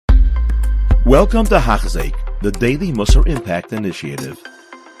Welcome to Hakdama, the Daily Musar Impact Initiative.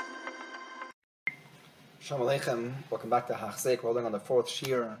 Shalom Aleichem. Welcome back to Hakdama. We're holding on the fourth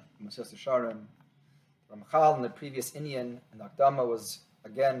Shir, Mesilas Yesharim. Ramchal in the previous Inyan and Hakdama was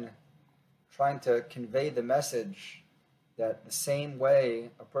again trying to convey the message that the same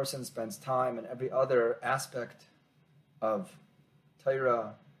way a person spends time in every other aspect of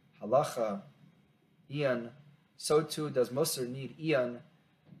Torah, Halacha, Iyan, so too does Musar need Iyan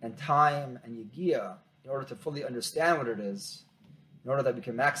and time and Yegiya in order to fully understand what it is, in order that we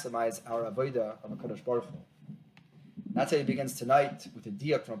can maximize our avodah of HaKadosh Baruch Hu. That's how he begins tonight with a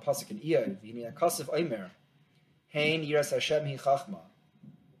diak from a pasuk in Iyov. V'hinei hakasef omer, hein yiras Hashem hi chachma.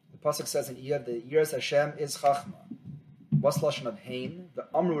 The pasuk says in Iyov that yiras Hashem is chachma. What's lashon of hein? The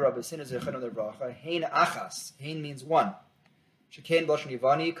amru rabbeinu zechanu levracha. Hein achas. Hein means one. Shekein lashon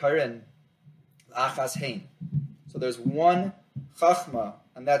yivani karen achas hein. So there's one chachma,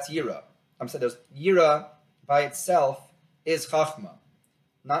 and that's yira. I'm saying there's yira by itself is chachma,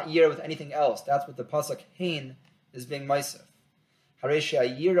 not yira with anything else. That's what the pasuk hein is being ma'aseh. Haresha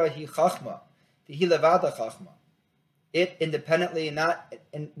yira hi chachma, hi levada chachma. It independently, not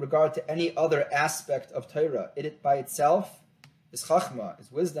in regard to any other aspect of Torah, it by itself is chachma,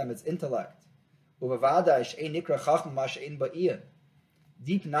 is wisdom, it's intellect. Uvavada she'ein nikra chachma ma she'ein ba'iyan.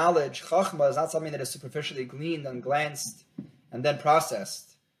 Deep knowledge, chachma, is not something that is superficially gleaned and glanced and then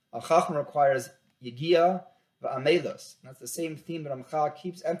processed. A chachma requires yegiya v'amelos. That's the same theme that Ramchal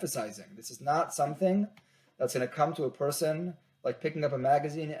keeps emphasizing. This is not something that's going to come to a person like picking up a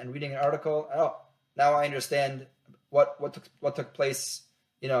magazine and reading an article. Oh, now I understand what took place,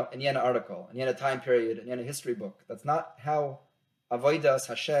 in Yena article, in Yena time period, in Yena history book. That's not how avodas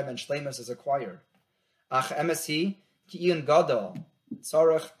Hashem and shleimus is acquired. Ach emesi ki iyon gadol. To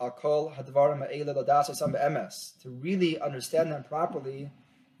really understand them properly,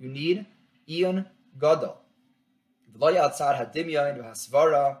 you need Iyon Gadol. It's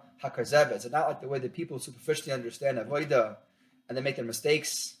not like the way that people superficially understand Avodah and they make their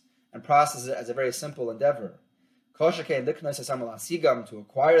mistakes and process it as a very simple endeavor. To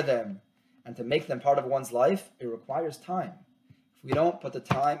acquire them and to make them part of one's life, it requires time. If we don't put the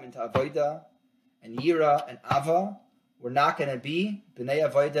time into Avodah and Yira and Ava, we're not going to be B'nai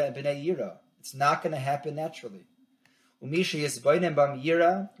Avodah and B'nai Yira. It's not going to happen naturally. Umishi is B'nai Bam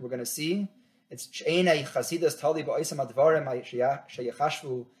Yira, we're going to see, it's Ch'ena Yichasidas Tali Ba'isam Advarim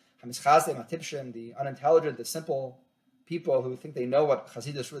Sheyachashvu Hamischazim Atipshim, the unintelligent, the simple people who think they know what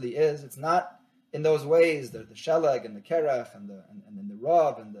Chasidus really is. It's not in those ways, the Sheleg and the Kerech and the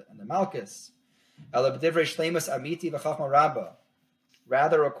Rav and the Malchus. Ela B'divrei Shleimus Amiti V'chachma Rabba.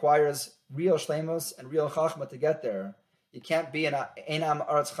 Rather requires real Shleimus and real Chachma to get there. You can't be an Einam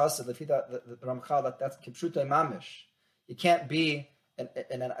Aretz Chassid, the Ramchal, that's Kipshutay Mamish. You can't be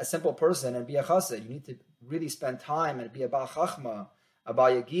a simple person and be a Chassid. You need to really spend time and be a Baal Chachma, a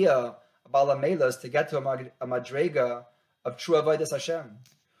Baal Yegiya, a Baal Amelas to get to a Madrega of true Avodas Hashem.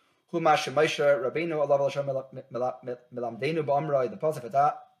 Huma Shemaisha Rabbeinu Allah Hashem Melamdeinu Ba'amrai, the Pasuk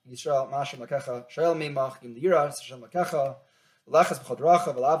V'ta Yisrael Mashem Lakecha Shel Mimach Im Yiras Hashem Lakecha Lachas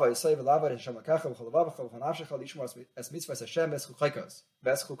b'chodracha v'lava yisay v'lava Hashem lakacha v'cholavacha v'chonafshecha l'ishmor es mitzvahs Hashem v'eschul chaykas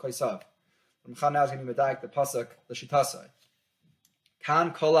v'eschul chaysav. Ramchal now is going to be medayek the pasuk l'shitasai.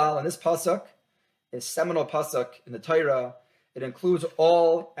 Kan kolal, and this pasuk is seminal pasuk in the Torah. It includes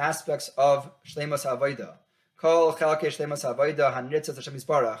all aspects of shleimus ha'avodah. Kol chalkei shleimus ha'avodah hanitzat Hashem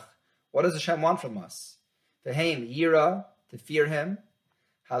yisbarach. What does Hashem want from us? V'heim yira, to fear Him.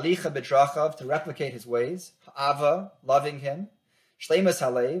 Halicha b'drachav, to replicate His ways. Ha'ava, loving Him. Shleimus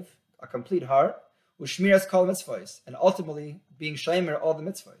halev, a complete heart. Ushmiras kol mitzvahs, and ultimately being shleimer all the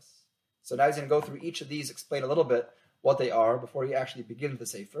mitzvahs. So now he's going to go through each of these, explain a little bit what they are before he actually begins the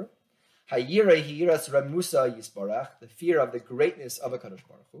sefer. Hayira hiyiras remusa yisbarach, the fear of the greatness of HaKadosh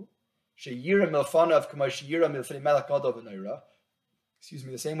Baruch Hu. Sheyira milfanav k'mo sheyira milfnei melech gadol v'noira.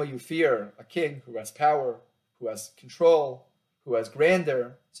 The same way you fear a king who has power, who has control, who has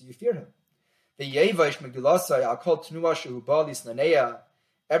grandeur, so you fear him.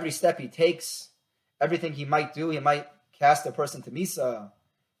 Every step he takes, everything he might do, he might cast a person to Misa,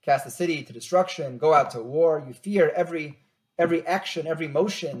 cast a city to destruction, go out to war. You fear every action, every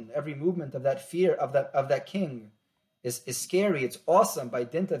motion, every movement of that fear of that king is scary. It's awesome by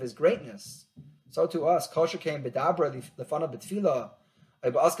dint of his greatness. So to us, kosher came bedabra lefana betfila,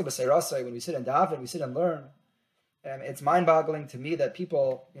 when we sit and daven, we sit and learn. It's mind-boggling to me that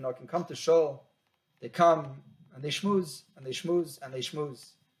people, can come to shul, they come and they shmooze and they shmooze and they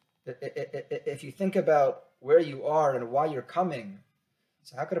shmooze. If you think about where you are and why you're coming,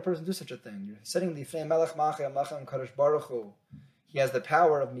 so how could a person do such a thing? You're sitting the Melech Mache Kadosh Baruch Hu. He has the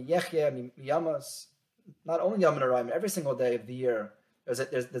power of miyechya, miyamas. Not only Yom Narayim, every single day of the year,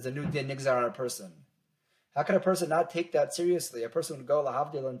 there's a new din nigzar on a person. How can a person not take that seriously? A person would go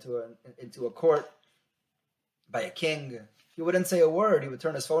lahavdil into a court by a king. He wouldn't say a word. He would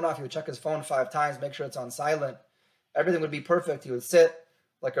turn his phone off. He would check his phone 5 times, make sure it's on silent. Everything would be perfect. He would sit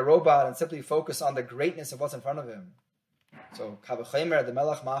like a robot and simply focus on the greatness of what's in front of him. So, Kavachemer, the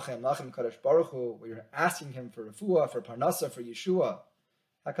Melech Machem, Machem Kadosh Baruch Hu, where you're asking him for refuah, for parnasa, for Yeshua.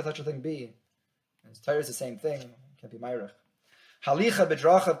 How could such a thing be? And Torah is the same thing. It can't be Meirich. Halicha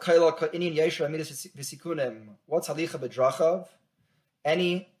bedrachav kaila ka'inin yeshra midas v'sikunim. What's halicha bedrachav?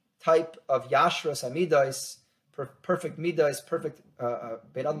 Any type of yashras amidais, perfect midais, perfect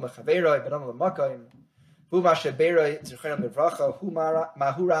ben adam l'chaveroi, ben adam l'makayim. Hu masheberoi tzirchenim bevracha, hu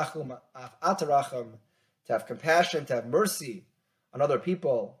mahurachum ataracham. To have compassion, to have mercy on other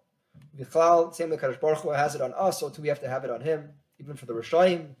people. Vichlal, same way Kadosh Baruch Hu has it on us, so too we have to have it on him. Even for the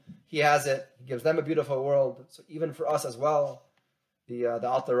Rishonim, he has it. He gives them a beautiful world. So even for us as well, the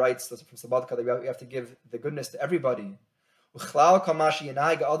Alta writes, from Sabbatka, that we have to give the goodness to everybody.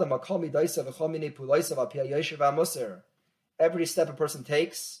 Every step a person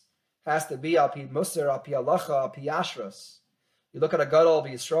takes has to be al pi musar, al pi halacha, al pi yashras. You look at a gadol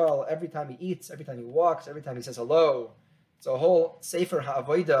b'Yisrael, every time he eats, every time he walks, every time he says hello, it's a whole sefer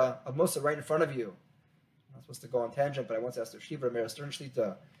ha'avoida of Musa right in front of you. I'm not supposed to go on tangent, but I once asked the Shiva, Meir Stern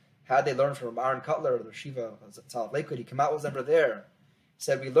Shlita, how they learned from Aaron Cutler, the Shiva, Tzalach Lakewood. He came out, was never there. He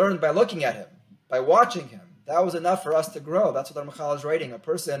said, we learned by looking at him, by watching him. That was enough for us to grow. That's what the Ramchal is writing. A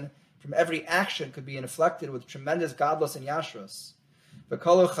person, from every action, could be inflected with tremendous godless and yashras.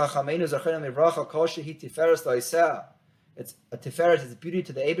 It's a tiferet, it's beauty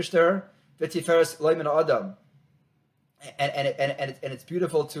to the Eibishter, v'tiferes loimin adam, and it's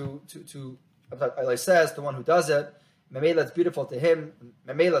beautiful to Allah says, the one who does it. Memela, it's beautiful to him.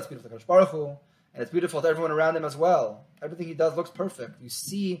 Memela, it's beautiful to Kadosh Baruch Hu, and it's beautiful to everyone around him as well. Everything he does looks perfect. You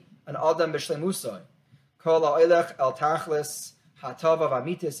see an adam b'shleimusai. Kol ha'olech el tachlis ha'tov av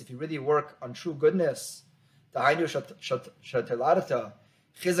amitis. If you really work on true goodness, dahainu shateladata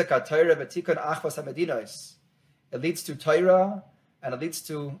chizak ha'torah v'tikun achvas ha'medinos. It leads to Torah, and it leads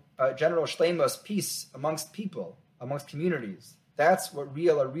to general shleimus, peace amongst people, amongst communities. That's what a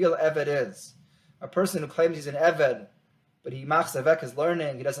real Eved is. A person who claims he's an Eved, but he machzavek his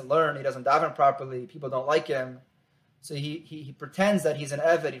learning, he doesn't learn, he doesn't daven properly, people don't like him. So he pretends that he's an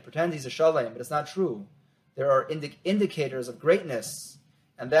Eved, he pretends he's a Shalem, but it's not true. There are indicators of greatness,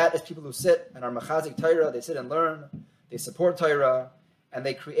 and that is people who sit and are machazik Torah, they sit and learn, they support Torah, and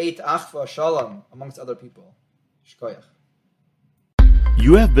they create achva shalom amongst other people. Shkoyach.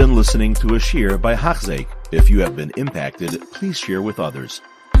 You have been listening to a shir by Hachzeik. If you have been impacted, please share with others.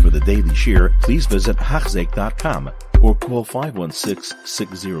 For the daily shir, please visit Hachzeik.com or call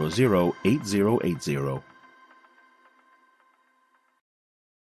 516-600-8080.